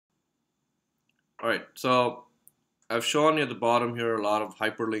All right, so I've shown you at the bottom here a lot of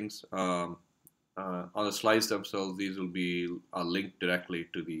hyperlinks. On the slides themselves, these will be linked directly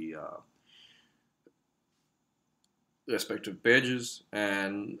to the respective pages,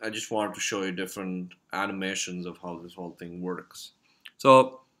 and I just wanted to show you different animations of how this whole thing works.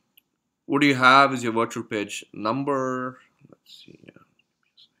 So what you have is your virtual page number. Let's see.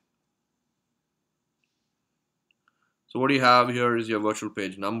 So what you have here is your virtual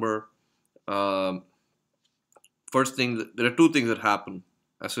page number. Um, First thing, there are two things that happen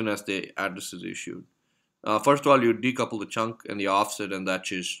as soon as the address is issued. First of all, you decouple the chunk and the offset, and that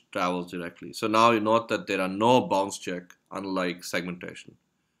just travels directly. So now you note that there are no bounce check, unlike segmentation.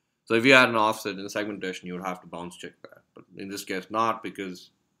 So if you had an offset in segmentation, you would have to bounce check that. But in this case, not,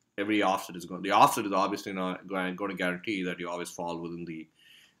 because every offset is going. The offset is obviously not going to guarantee that you always fall within the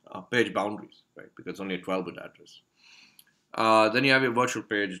page boundaries, right? Because it's only a 12-bit address. Then you have your virtual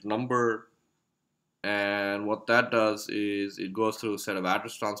page number. And what that does is it goes through a set of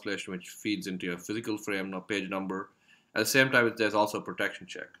address translation, which feeds into your physical frame page number. At the same time, there's also a protection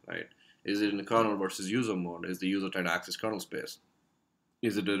check, right? Is it in the kernel versus user mode? Is the user trying to access kernel space?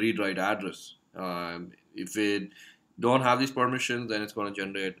 Is it a read-write address? If it don't have these permissions, then it's going to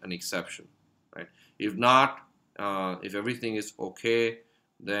generate an exception, right? If not, if everything is okay,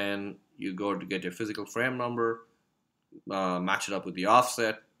 then you go to get your physical frame number, match it up with the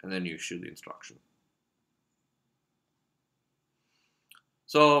offset, and then you issue the instruction.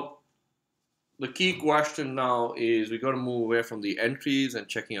 So the key question now is we got to move away from the entries and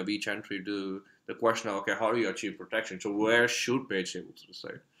checking of each entry to the question of, okay, how do you achieve protection? So where should page tables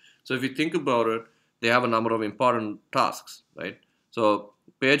reside? So if you think about it, they have a number of important tasks, right? So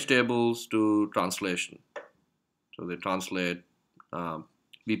page tables do translation. So they translate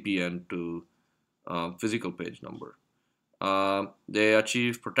VPN to physical page number. They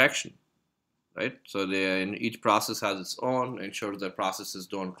achieve protection. Right? So each process has its own, ensures that processes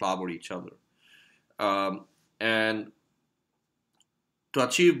don't clobber each other. And to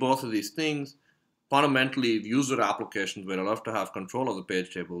achieve both of these things, fundamentally, if user applications were allowed to have control of the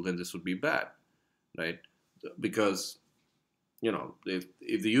page table, then this would be bad, right? Because, if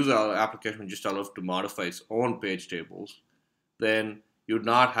the user application just allowed to modify its own page tables, then you'd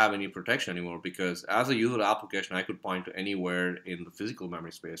not have any protection anymore, because as a user application, I could point to anywhere in the physical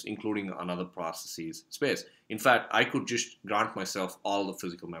memory space, including another process's space. In fact, I could just grant myself all the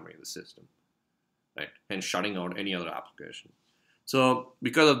physical memory in the system, right? And shutting out any other application. So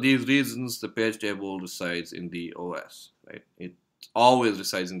because of these reasons, the page table resides in the OS, right? It always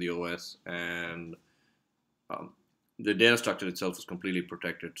resides in the OS, and the data structure itself is completely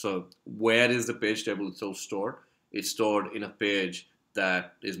protected. So where is the page table itself stored? It's stored in a page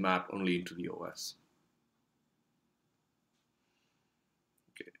that is mapped only into the OS.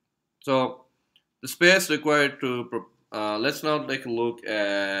 Okay, so the space required to, let's now take a look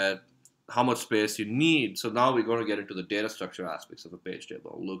at how much space you need. So now we're going to get into the data structure aspects of a page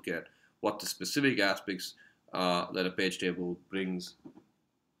table. Look at what the specific aspects that a page table brings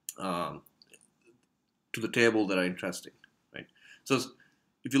to the table that are interesting, right? So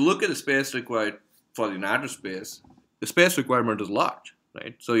if you look at the space required for the address space, the space requirement is large,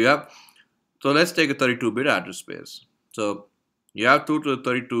 right? So let's take a 32-bit address space. So you have 2 to the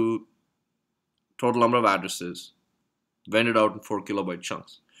 32 total number of addresses vended out in 4 kilobyte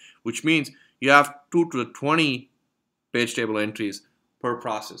chunks, which means you have 2 to the 20 page table entries per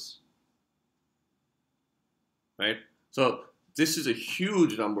process, right? So this is a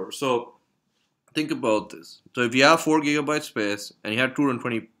huge number. So think about this. So if you have 4 gigabyte space and you have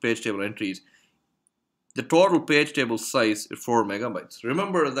 220 page table entries, the total page table size is 4 megabytes.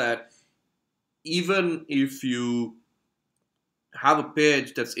 Remember that even if you have a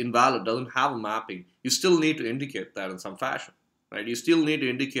page that's invalid, doesn't have a mapping, you still need to indicate that in some fashion, right? You still need to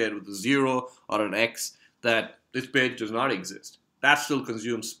indicate with a 0 or an X that this page does not exist. That still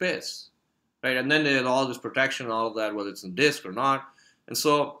consumes space, right? And then there's all this protection and all of that, whether it's in disk or not. And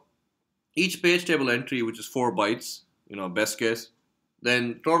so each page table entry, which is 4 bytes, best case,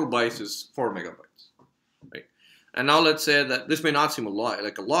 then total bytes is 4 megabytes. Right. And now let's say that this may not seem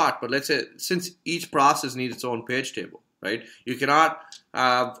like a lot, but let's say since each process needs its own page table, right? You cannot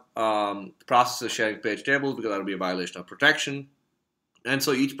have processes sharing page tables, because that would be a violation of protection. And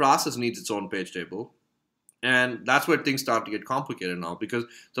so each process needs its own page table. And that's where things start to get complicated now, because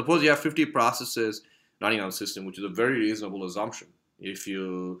suppose you have 50 processes running on a system, which is a very reasonable assumption. If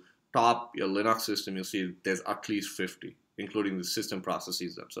you top your Linux system, you'll see there's at least 50. Including the system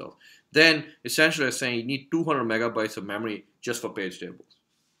processes themselves. Then essentially it's saying you need 200 megabytes of memory just for page tables.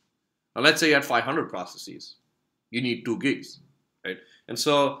 Now let's say you had 500 processes. You need 2 gigs, right? And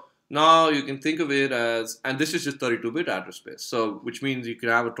so Now you can think of it as, and this is just 32-bit address space, so which means you can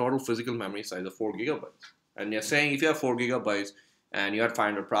have a total physical memory size of 4 gigabytes. And you're saying if you have 4 gigabytes and you have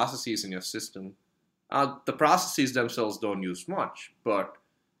 500 processes in your system, the processes themselves don't use much, but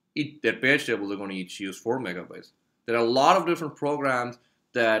their page tables are going to each use 4 megabytes. There are a lot of different programs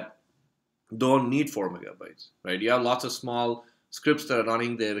that don't need 4 megabytes, right? You have lots of small scripts that are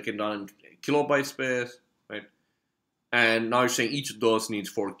running there that can run in kilobyte space, right? And now you're saying each of those needs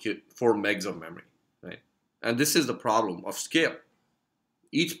 4 megs of memory, right? And this is the problem of scale.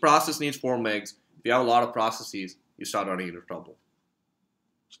 Each process needs 4 megs. If you have a lot of processes, you start running into trouble.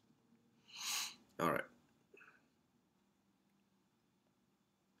 All right.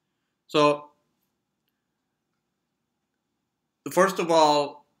 So, first of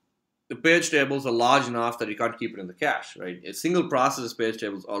all, the page tables are large enough that you can't keep it in the cache, right? A single process page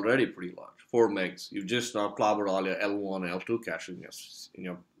table is already pretty large, 4 megs. You've just now clobbered all your L1 and L2 caches in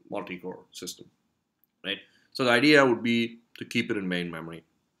your multi-core system, right? So the idea would be to keep it in main memory.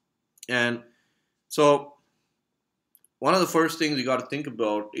 And so one of the first things you got to think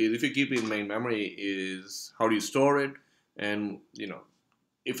about is if you keep it in main memory is how do you store it? And,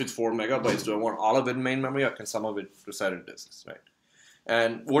 if it's 4 megabytes, do I want all of it in main memory or can some of it reside in disks, right?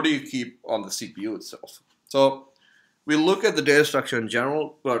 And what do you keep on the CPU itself? So we look at the data structure in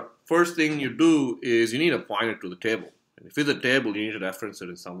general, but first thing you do is you need to point it to the table. And if it's a table, you need to reference it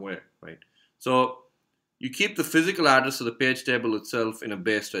in some way, right? So you keep the physical address of the page table itself in a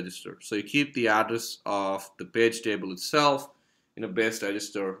base register. So you keep the address of the page table itself in a base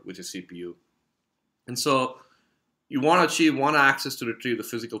register with your CPU. And so you want to achieve one access to retrieve the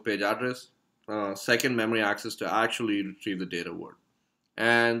physical page address, second memory access to actually retrieve the data word.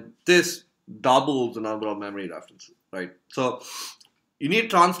 And this doubles the number of memory references, right? So you need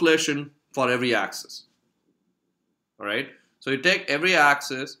translation for every access, all right? So you take every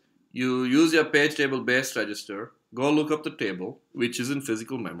access, you use your page table base register, go look up the table, which is in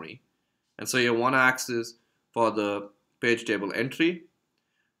physical memory. And so you have one access for the page table entry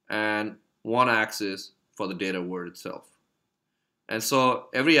and one access for the data word itself. And so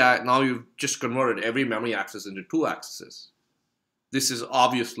now you've just converted every memory access into 2 accesses. This is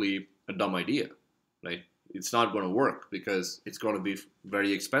obviously a dumb idea, right? It's not going to work because it's going to be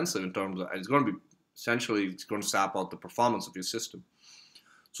very expensive in terms of, it's going to be, essentially, it's going to sap out the performance of your system.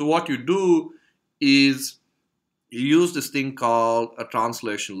 So what you do is you use this thing called a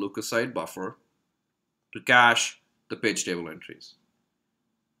translation leukocyte buffer to cache the page table entries.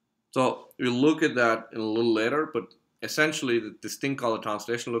 So we'll look at that in a little later, but essentially this thing called a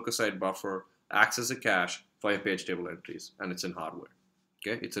translation leukocyte buffer acts as a cache for your page table entries, and it's in hardware.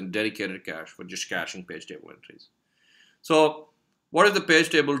 Okay, it's a dedicated cache for just caching page table entries. So what if the page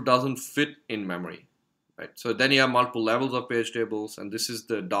table doesn't fit in memory, right? So then you have multiple levels of page tables, and this is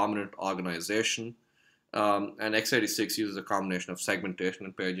the dominant organization. And x86 uses a combination of segmentation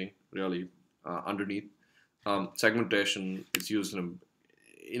and paging, really underneath. Segmentation is used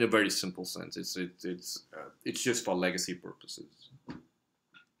in a very simple sense. It's just for legacy purposes.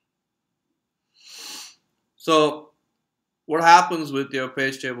 So what happens with your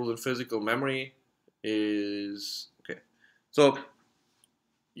page tables in physical memory is, okay, so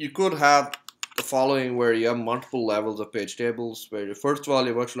you could have the following where you have multiple levels of page tables where first of all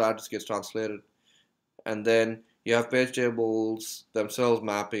your virtual address gets translated, and then you have page tables themselves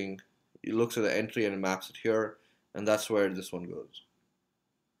mapping. It looks at the entry and it maps it here, and that's where this one goes.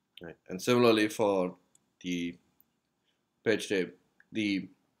 Right. And similarly for the page table, the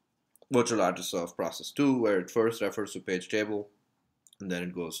virtual address of process 2, where it first refers to page table, and then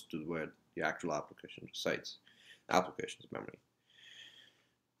it goes to where the actual application resides, application's memory.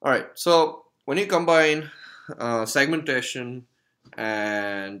 All right, so when you combine segmentation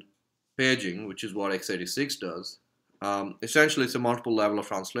and paging, which is what x86 does, essentially it's a multiple level of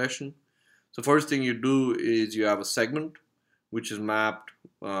translation. So first thing you do is you have a segment, which is mapped.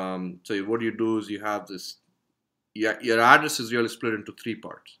 So what you do is you have this, your address is really split into 3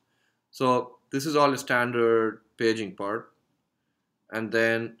 parts. So this is all your standard paging part, and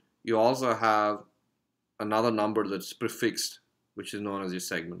then you also have another number that's prefixed, which is known as your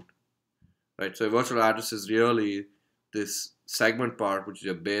segment, right? So your virtual address is really this segment part, which is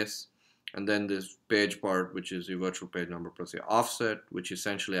your base, and then this page part, which is your virtual page number plus your offset, which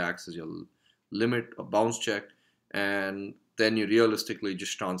essentially acts as your limit or bounce check, and then you realistically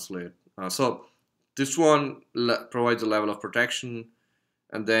just translate. So this one provides a level of protection,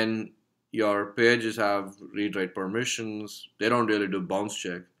 and then your pages have read-write permissions. They don't really do bounce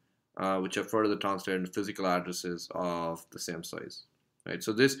check, which are further translated into physical addresses of the same size, right?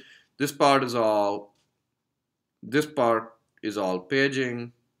 So this part is all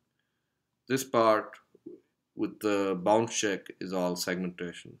paging, this part with the bounce check is all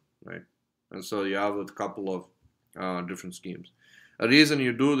segmentation, right? And so you have a couple of different schemes. A reason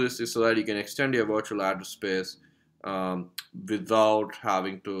you do this is so that you can extend your virtual address space without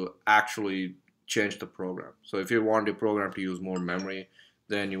having to actually change the program. So if you want your program to use more memory,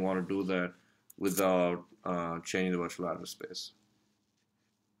 then you want to do that without changing the virtual address space.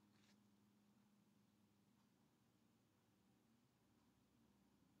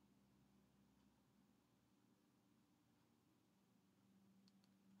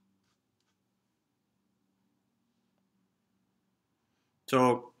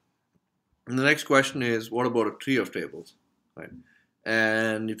 So the next question is, what about a tree of tables, right?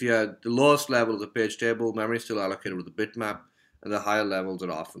 And if you had the lowest level of the page table, memory is still allocated with the bitmap, and the higher levels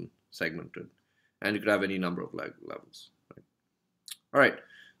are often segmented. And you could have any number of levels. Right? All right,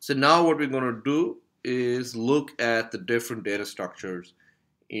 so now what we're going to do is look at the different data structures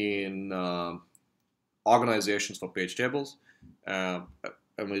in organizations for page tables, and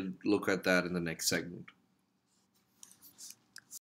we'll look at that in the next segment.